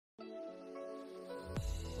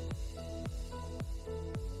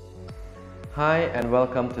Hi and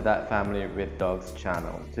welcome to That Family with Dogs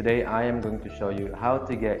channel. Today I am going to show you how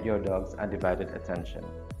to get your dog's undivided attention.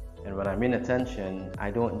 And when I mean attention,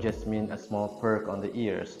 I don't just mean a small perk on the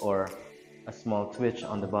ears or a small twitch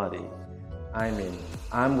on the body. I mean,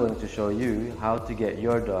 I'm going to show you how to get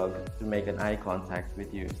your dog to make an eye contact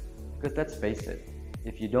with you. Because let's face it,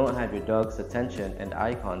 if you don't have your dog's attention and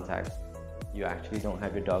eye contact, you actually don't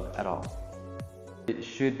have your dog at all. It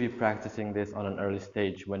should be practicing this on an early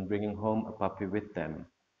stage when bringing home a puppy with them,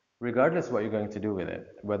 regardless what you're going to do with it,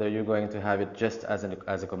 whether you're going to have it just as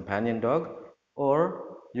a companion dog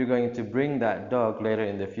or you're going to bring that dog later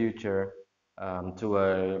in the future to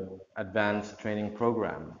a advanced training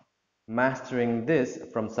program. Mastering this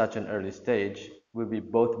from such an early stage will be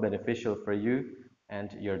both beneficial for you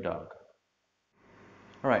and your dog.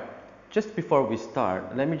 Alright, just before we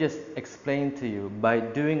start, let me just explain to you, by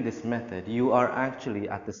doing this method, you are actually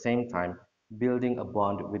at the same time building a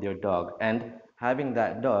bond with your dog and having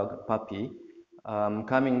that dog, puppy,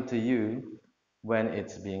 coming to you when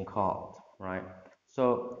it's being called, right?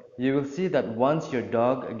 So you will see that once your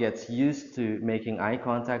dog gets used to making eye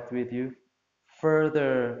contact with you,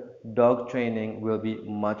 further dog training will be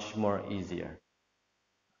much more easier.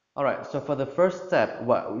 All right, so for the first step,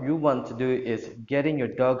 what you want to do is getting your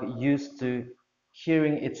dog used to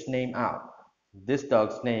hearing its name out. This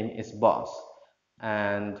dog's name is Boss.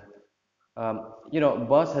 And,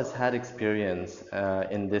 Boss has had experience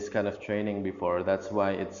in this kind of training before. That's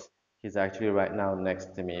why he's actually right now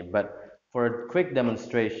next to me. But for a quick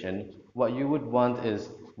demonstration, what you would want is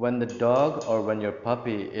when the dog or when your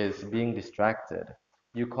puppy is being distracted,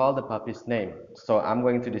 you call the puppy's name. So I'm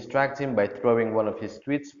going to distract him by throwing one of his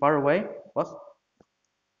treats far away. Boss?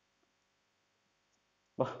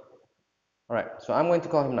 Boss. All right, so I'm going to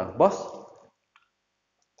call him now. Boss?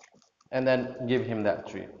 And then give him that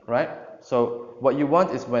treat, right? So what you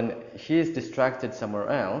want is when he is distracted somewhere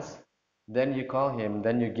else, then you call him,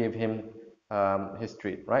 then you give him his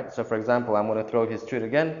treat, right? So for example, I'm going to throw his treat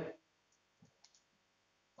again,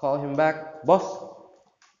 call him back, boss.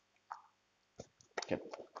 Okay.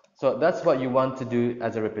 So that's what you want to do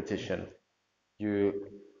as a repetition. You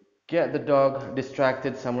get the dog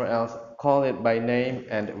distracted somewhere else, call it by name,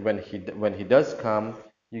 and when he does come,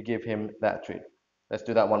 you give him that treat. Let's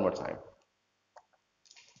do that one more time.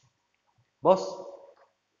 Boss.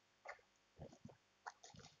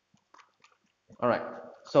 All right.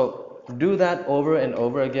 So do that over and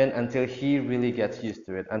over again until he really gets used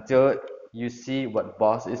to it. Until you see what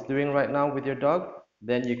boss is doing right now with your dog,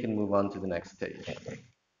 then you can move on to the next stage.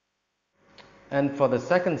 And for the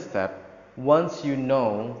second step, once you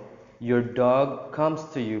know your dog comes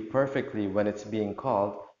to you perfectly when it's being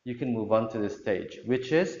called, you can move on to this stage,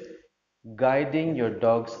 which is guiding your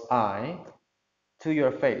dog's eye to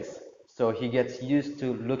your face. So he gets used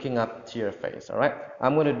to looking up to your face, all right?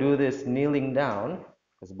 I'm going to do this kneeling down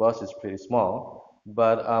because boss is pretty small,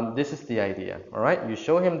 but this is the idea, all right? You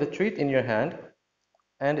show him the treat in your hand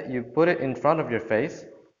and you put it in front of your face.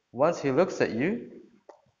 Once he looks at you,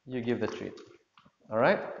 you give the treat. All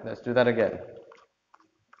right, let's do that again.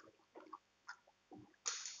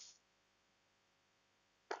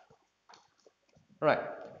 All right,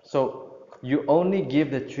 so you only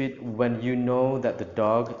give the treat when you know that the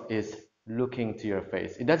dog is looking to your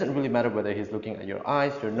face. It doesn't really matter whether he's looking at your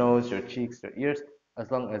eyes, your nose, your cheeks, your ears.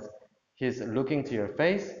 As long as he's looking to your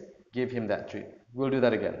face, give him that treat. We'll do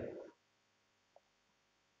that again.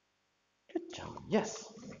 Good job.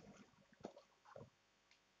 Yes.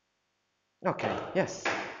 Okay, yes.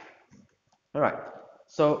 All right.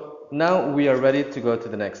 So now we are ready to go to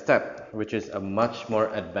the next step, which is a much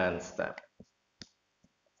more advanced step.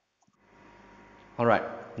 All right,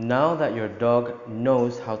 now that your dog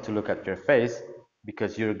knows how to look at your face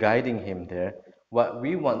because you're guiding him there, what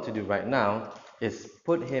we want to do right now is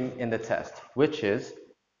put him in the test, which is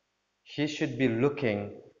he should be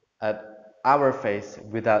looking at our face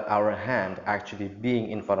without our hand actually being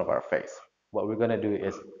in front of our face. What we're going to do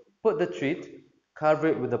is put the treat, cover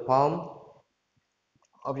it with the palm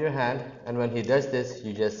of your hand, and when he does this,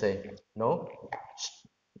 you just say, no.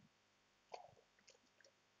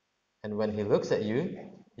 And when he looks at you,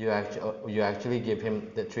 you actually give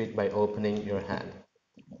him the treat by opening your hand.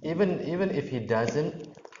 Even if he doesn't,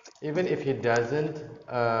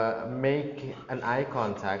 make an eye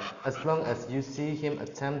contact, as long as you see him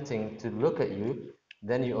attempting to look at you,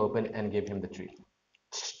 then you open and give him the treat.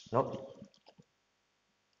 Nope.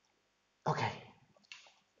 Okay.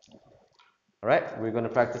 All right, we're going to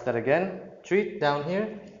practice that again. Treat down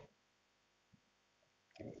here.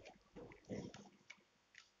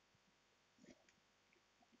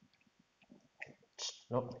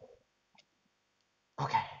 Nope.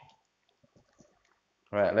 Okay.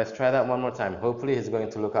 All right, let's try that one more time. Hopefully he's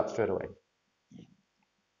going to look up straight away.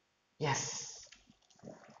 Yes.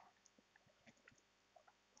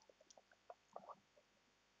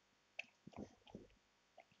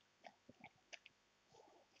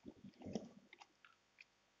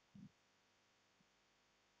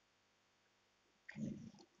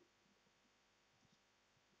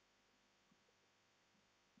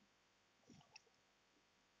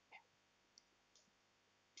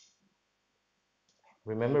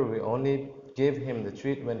 Remember, we only give him the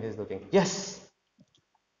treat when he's looking. Yes.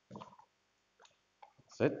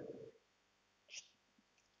 Sit.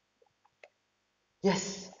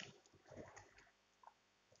 Yes.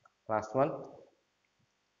 Last one.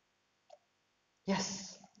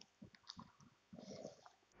 Yes.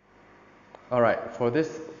 All right, for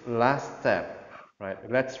this last step, right,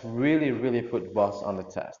 let's really, really put boss on the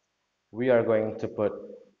test. We are going to put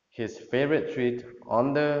his favorite treat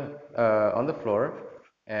on the floor,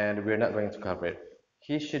 and we're not going to cover it.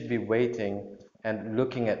 He should be waiting and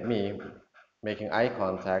looking at me, making eye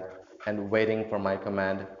contact, and waiting for my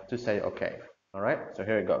command to say okay. All right, so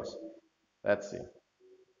here it goes. Let's see.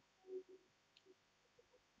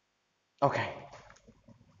 Okay,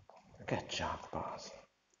 good job, boss.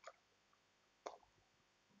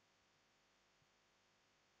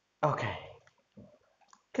 Okay,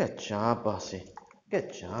 good job, bossy.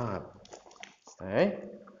 Good job. Stay.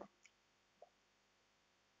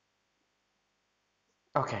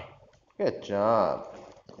 Okay, good job.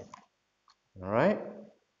 All right.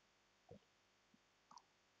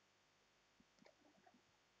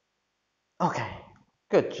 Okay,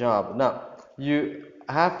 good job. Now, you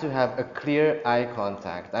have to have a clear eye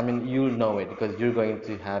contact. I mean, you'll know it because you're going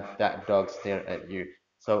to have that dog stare at you.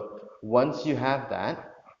 So once you have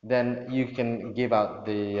that, then you can give out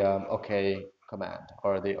the okay command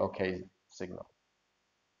or the okay signal.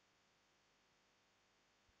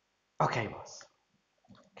 Okay, boss.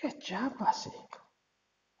 Good job, bossy.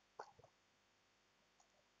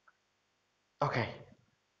 Okay.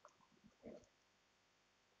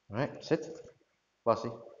 All right, sit, bossy.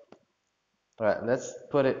 All right, let's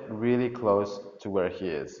put it really close to where he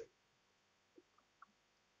is.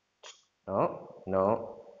 No,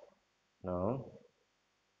 no, no.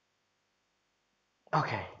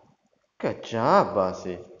 Okay. Good job,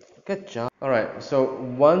 bossy. Good job. All right, so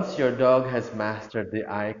once your dog has mastered the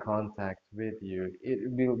eye contact with you, it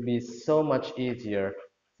will be so much easier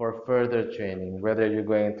for further training, whether you're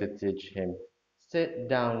going to teach him sit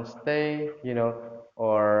down, stay,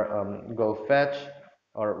 or go fetch,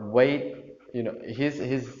 or wait.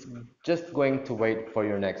 He's just going to wait for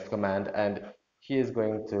your next command, and he is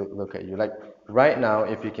going to look at you. Like right now,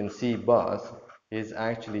 if you can see boss, he's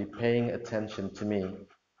actually paying attention to me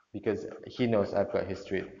because he knows I've got his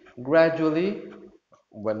treat. Gradually,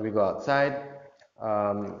 when we go outside,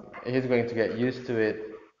 he's going to get used to it,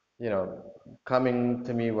 coming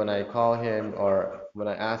to me when I call him or when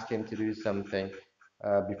I ask him to do something.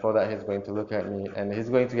 Before that, he's going to look at me and he's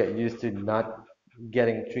going to get used to not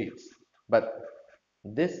getting treats. But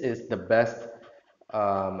this is the best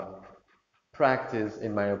um, practice,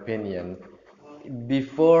 in my opinion,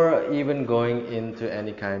 before even going into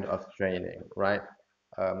any kind of training, right?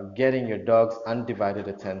 Getting your dog's undivided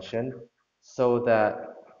attention so that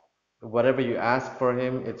whatever you ask for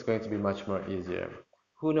him, it's going to be much more easier.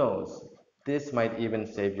 Who knows? This might even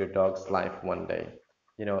save your dog's life one day.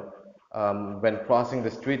 You know, when crossing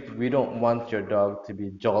the street, we don't want your dog to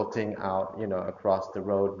be jolting out, across the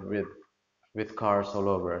road with cars all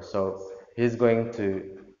over. So he's going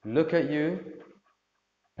to look at you,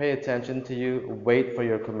 pay attention to you, wait for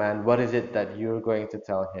your command. What is it that you're going to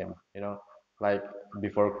tell him? Like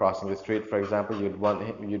before crossing the street, for example, you'd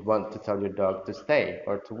want to tell your dog to stay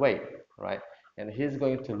or to wait, right? And he's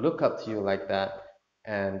going to look up to you like that,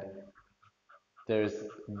 and there's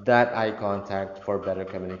that eye contact for better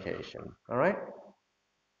communication. All right?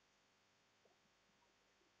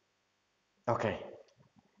 Okay.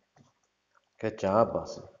 Good job,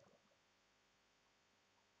 boss.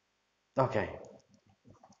 Okay.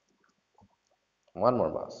 One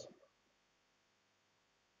more, boss.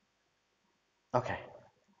 Okay.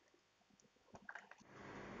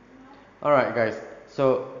 Alright guys,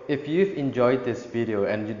 so if you've enjoyed this video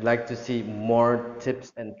and you'd like to see more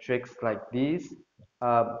tips and tricks like these,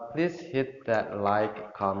 please hit that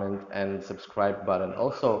like, comment, and subscribe button.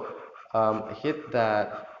 Also, hit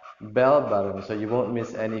that bell button so you won't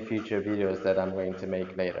miss any future videos that I'm going to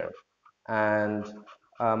make later. And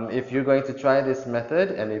if you're going to try this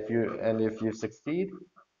method and if you succeed,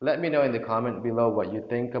 let me know in the comment below what you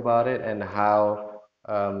think about it and how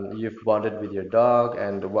you've bonded with your dog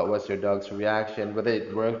and what was your dog's reaction, whether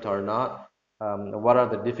it worked or not. what are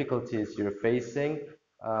the difficulties you're facing.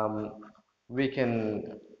 Um, we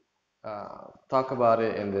can talk about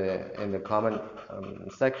it in the comment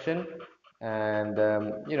section, and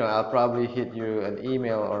I'll probably hit you an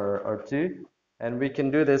email or two, and we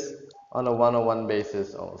can do this on a one-on-one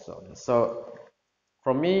basis also. So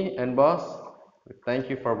from me and boss, thank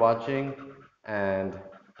you for watching, and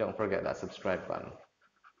don't forget that subscribe button.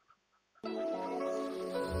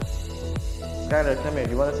 Skylar, come here.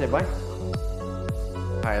 You want to say bye?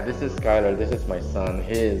 Hi, this is Skylar. This is my son.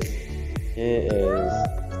 He is.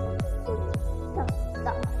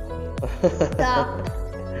 Stop.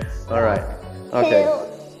 All right. Okay.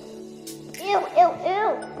 Ew.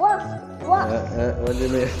 What? What do you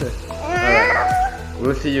mean? All right.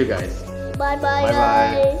 We'll see you guys. Bye, Bye-bye.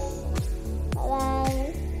 guys.